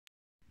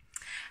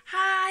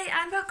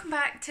and welcome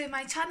back to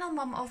my channel,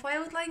 Mum of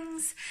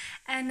Wildlings.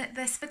 In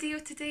this video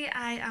today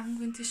I am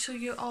going to show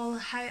you all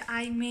how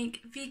I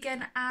make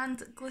vegan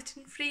and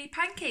gluten-free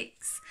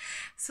pancakes.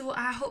 So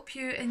I hope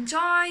you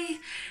enjoy.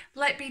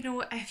 Let me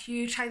know if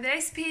you try the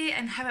recipe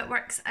and how it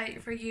works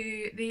out for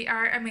you. They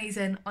are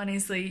amazing,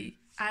 honestly.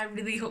 I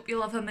really hope you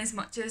love them as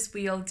much as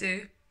we all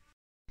do.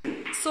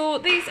 So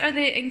these are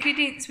the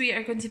ingredients we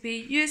are going to be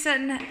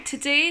using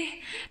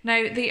today.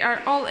 Now they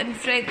are all in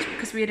French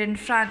because we're in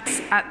France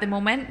at the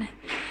moment.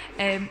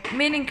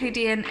 Main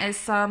ingredient is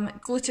some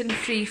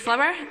gluten-free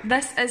flour.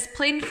 This is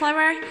plain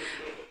flour,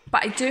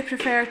 but I do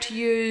prefer to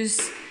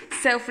use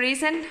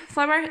self-raising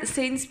flour.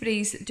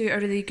 Sainsbury's do a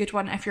really good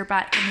one if you're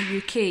back in the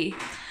UK.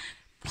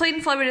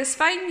 Plain flour is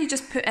fine, you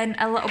just put in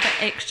a little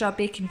bit extra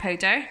baking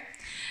powder.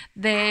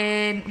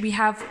 Then we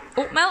have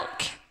oat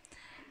milk.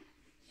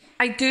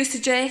 I do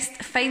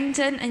suggest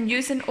finding and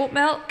using oat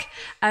milk.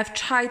 I've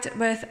tried it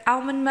with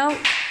almond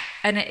milk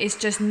and it is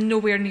just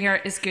nowhere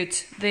near as good.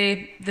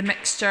 The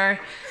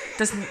mixture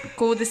doesn't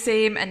go the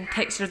same and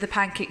texture of the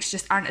pancakes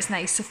just aren't as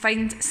nice. So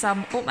find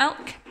some oat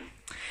milk.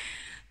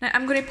 Now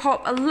I'm going to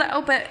pop a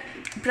little bit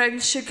brown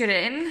sugar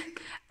in.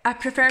 I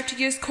prefer to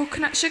use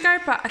coconut sugar,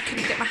 but I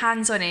couldn't get my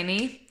hands on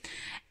any.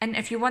 And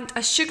if you want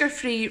a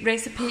sugar-free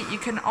recipe, you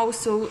can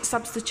also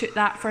substitute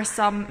that for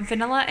some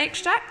vanilla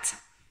extract.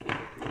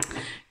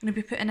 I'm going to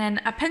be putting in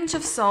a pinch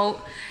of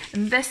salt,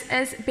 and this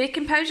is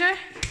baking powder.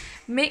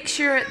 Make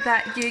sure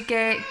that you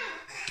get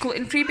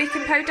gluten-free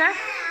baking powder.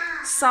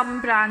 Some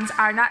brands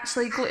are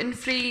naturally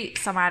gluten-free,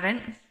 some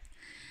aren't.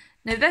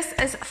 Now this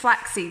is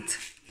flaxseed.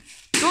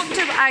 Don't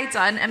do what I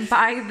done and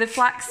buy the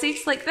flax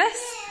seeds like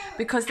this,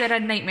 because they're a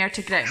nightmare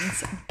to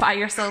ground. Buy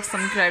yourself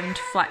some ground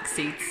flax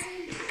seeds.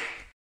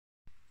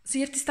 So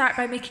you have to start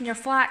by making your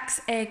flax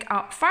egg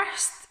up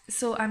first.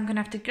 So I'm going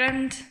to have to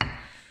ground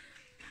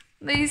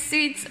these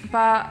seeds,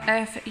 but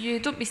if you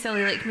don't be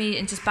silly like me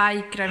and just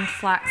buy ground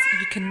flax,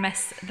 you can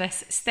miss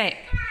this step.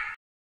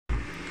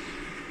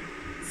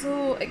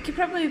 So it could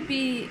probably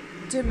be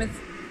doing with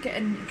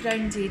getting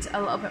grounded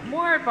a little bit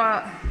more,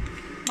 but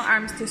my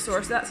arm's too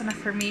sore, so that's enough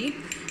for me.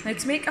 Now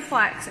to make a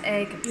flax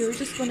egg, you're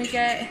just going to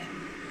get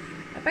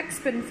a big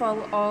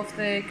spoonful of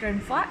the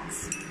ground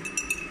flax.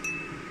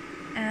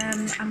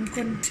 I'm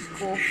going to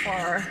go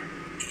for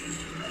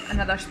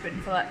another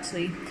spoonful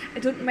actually. I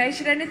don't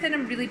measure anything,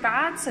 I'm really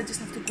bad, so I just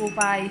have to go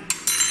by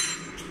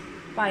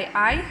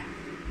eye.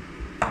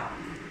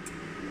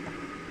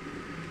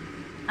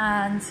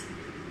 And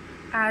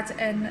add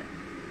in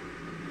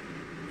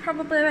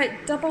probably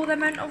about double the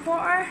amount of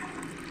water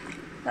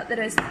that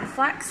there is in the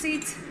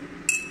flaxseed.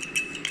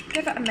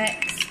 Give it a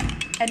mix,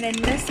 and then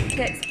this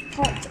gets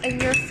popped in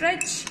your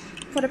fridge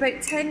for about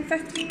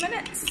 10-15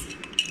 minutes.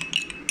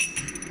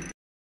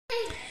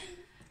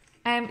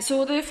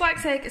 So the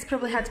flax egg has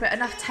probably had about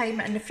enough time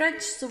in the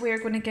fridge, so we're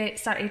going to get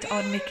started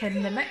on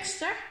making the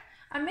mixture.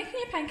 I'm making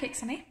your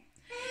pancakes, honey.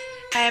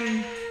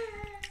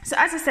 So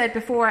as I said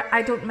before,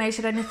 I don't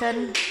measure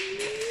anything.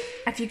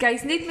 If you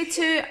guys need me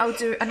to, I'll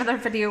do another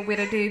video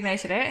where I do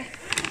measure it.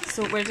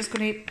 So we're just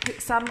going to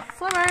put some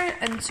flour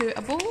into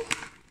a bowl.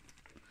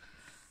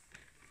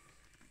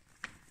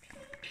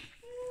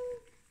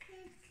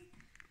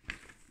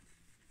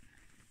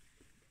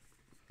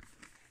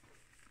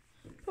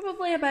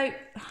 Probably about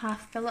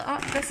half fill it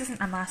up. This isn't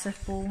a massive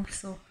bowl,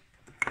 so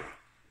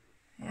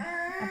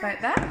yeah,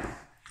 about that.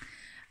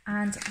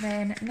 And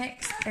then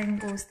next in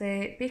goes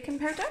the baking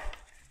powder.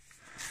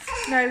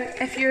 Now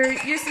if you're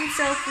using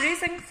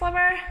self-raising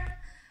flour,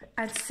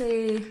 I'd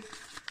say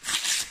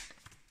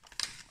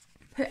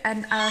put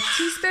in a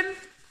teaspoon,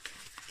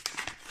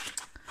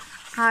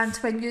 and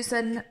when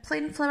using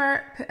plain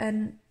flour, put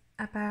in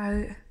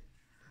about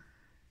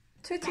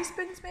 2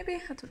 teaspoons maybe.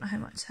 I don't know how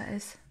much that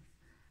is.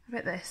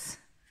 About this.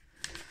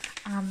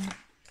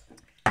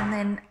 And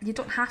then you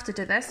don't have to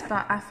do this,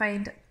 but I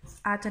find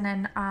adding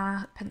in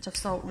a pinch of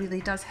salt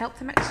really does help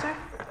the mixture.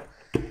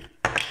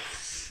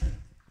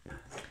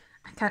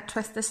 I can't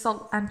twist the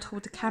salt and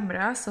hold the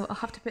camera, so I'll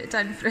have to put it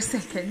down for a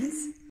second.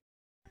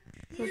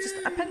 So just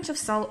a pinch of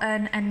salt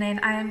in, and then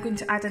I am going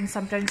to add in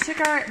some brown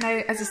sugar.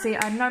 Now, as I say,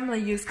 I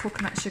normally use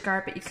coconut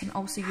sugar, but you can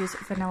also use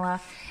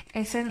vanilla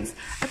essence.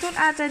 I don't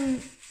add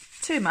in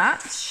too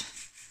much.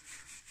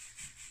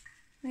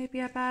 Maybe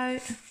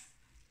about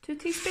 2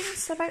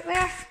 teaspoons, about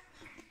there.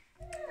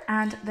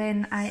 And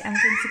then I am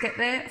going to get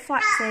the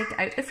flax egg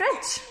out the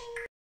fridge.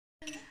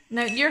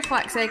 Now your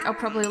flax egg will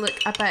probably look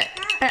a bit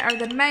better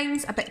than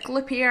mine's, a bit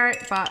gloopier,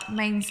 but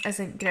mine's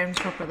isn't ground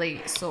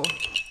properly, so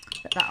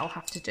that I'll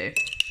have to do.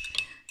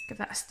 Give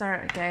that a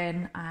stir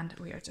again, and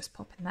we are just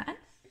popping that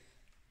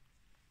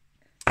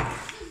in.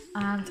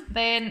 And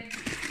then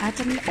add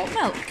in the oat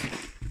milk.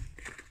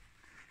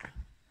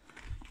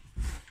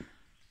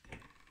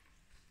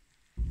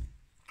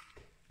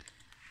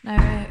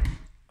 Now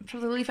I'll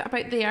probably leave it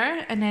about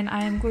there, and then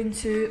I am going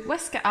to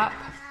whisk it up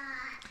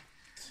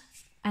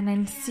and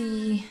then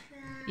see,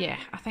 yeah,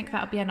 I think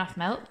that'll be enough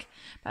milk,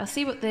 but I'll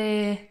see what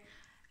the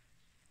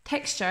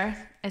texture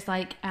is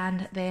like,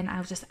 and then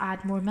I'll just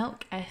add more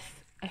milk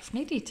if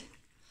needed.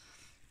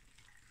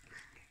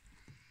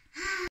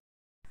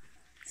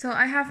 So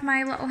I have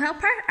my little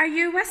helper. Are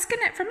you whisking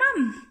it for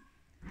Mum?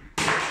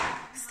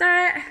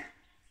 Stir it.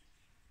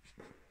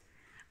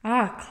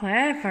 Oh,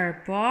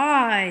 clever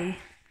boy.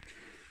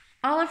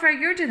 Oliver,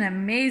 you're doing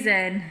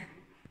amazing.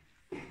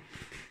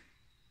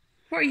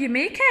 What are you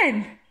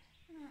making?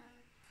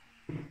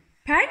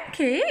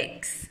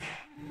 Pancakes?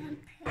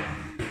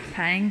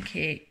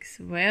 Pancakes.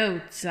 Well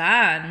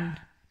done.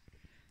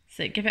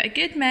 So give it a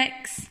good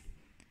mix.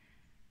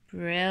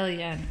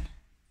 Brilliant.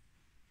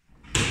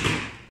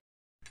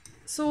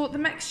 So the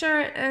mixture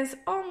is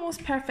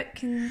almost perfect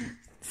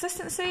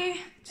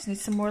consistency. Just need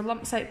some more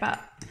lumps out, but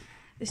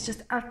it's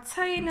just a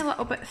tiny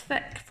little bit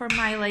thick for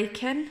my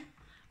liking.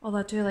 Although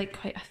I do like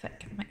quite a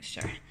thick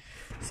mixture.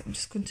 So I'm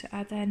just going to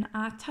add in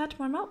a tad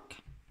more milk.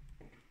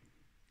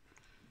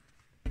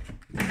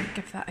 And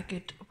give that a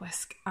good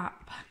whisk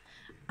up.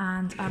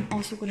 And I'm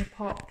also going to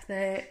pop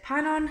the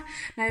pan on.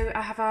 Now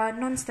I have a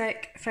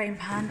non-stick frying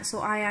pan, so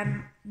I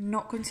am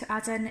not going to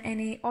add in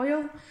any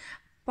oil.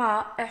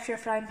 But if your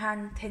frying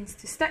pan tends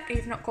to stick or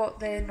you've not got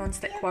the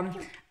non-stick one,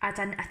 add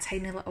in a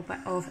tiny little bit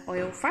of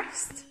oil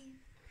first.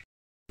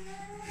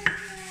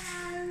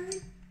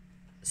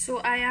 So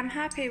I am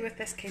happy with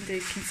this kind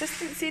of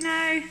consistency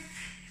now.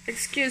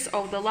 Excuse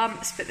all the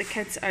lumps, but the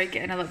kids are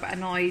getting a little bit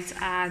annoyed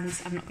and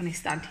I'm not going to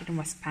stand here and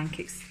whisk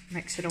pancakes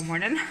mixture all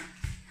morning.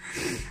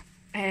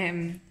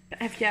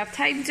 But if you have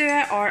time, do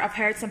it, or I've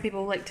heard some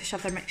people like to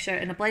shove their mixture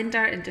in a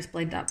blender and just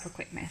blend it up for a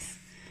quick mess.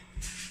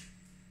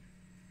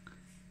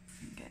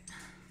 Okay.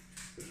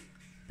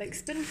 Big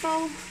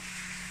spoonful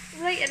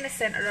right in the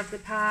centre of the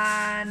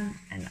pan,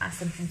 and I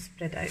sometimes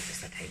spread out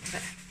just a tiny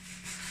bit.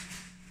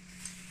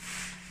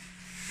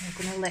 I'm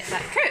going to let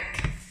that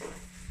cook.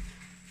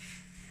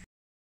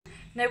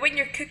 Now when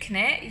you're cooking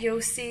it,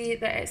 you'll see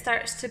that it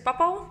starts to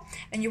bubble,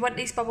 and you want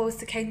these bubbles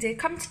to kind of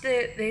come to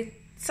the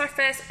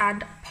surface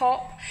and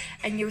pop,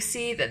 and you'll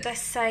see that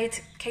this side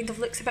kind of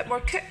looks a bit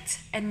more cooked,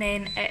 and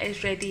then it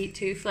is ready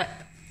to flip.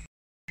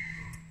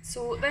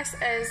 So this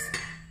is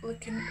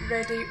looking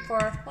ready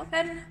for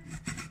flipping.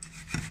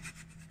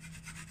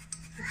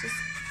 So just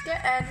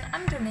get in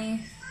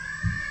underneath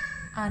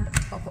and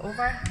pop it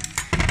over.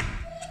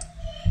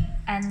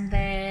 And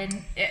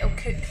then it'll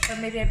cook for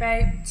maybe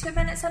about 2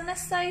 minutes on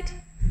this side,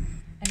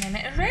 and then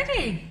it is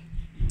ready.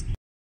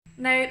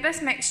 Now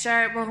this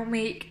mixture will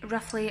make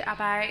roughly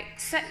about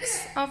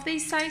 6 of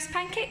these size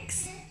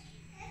pancakes,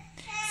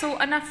 so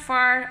enough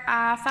for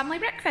a family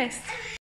breakfast.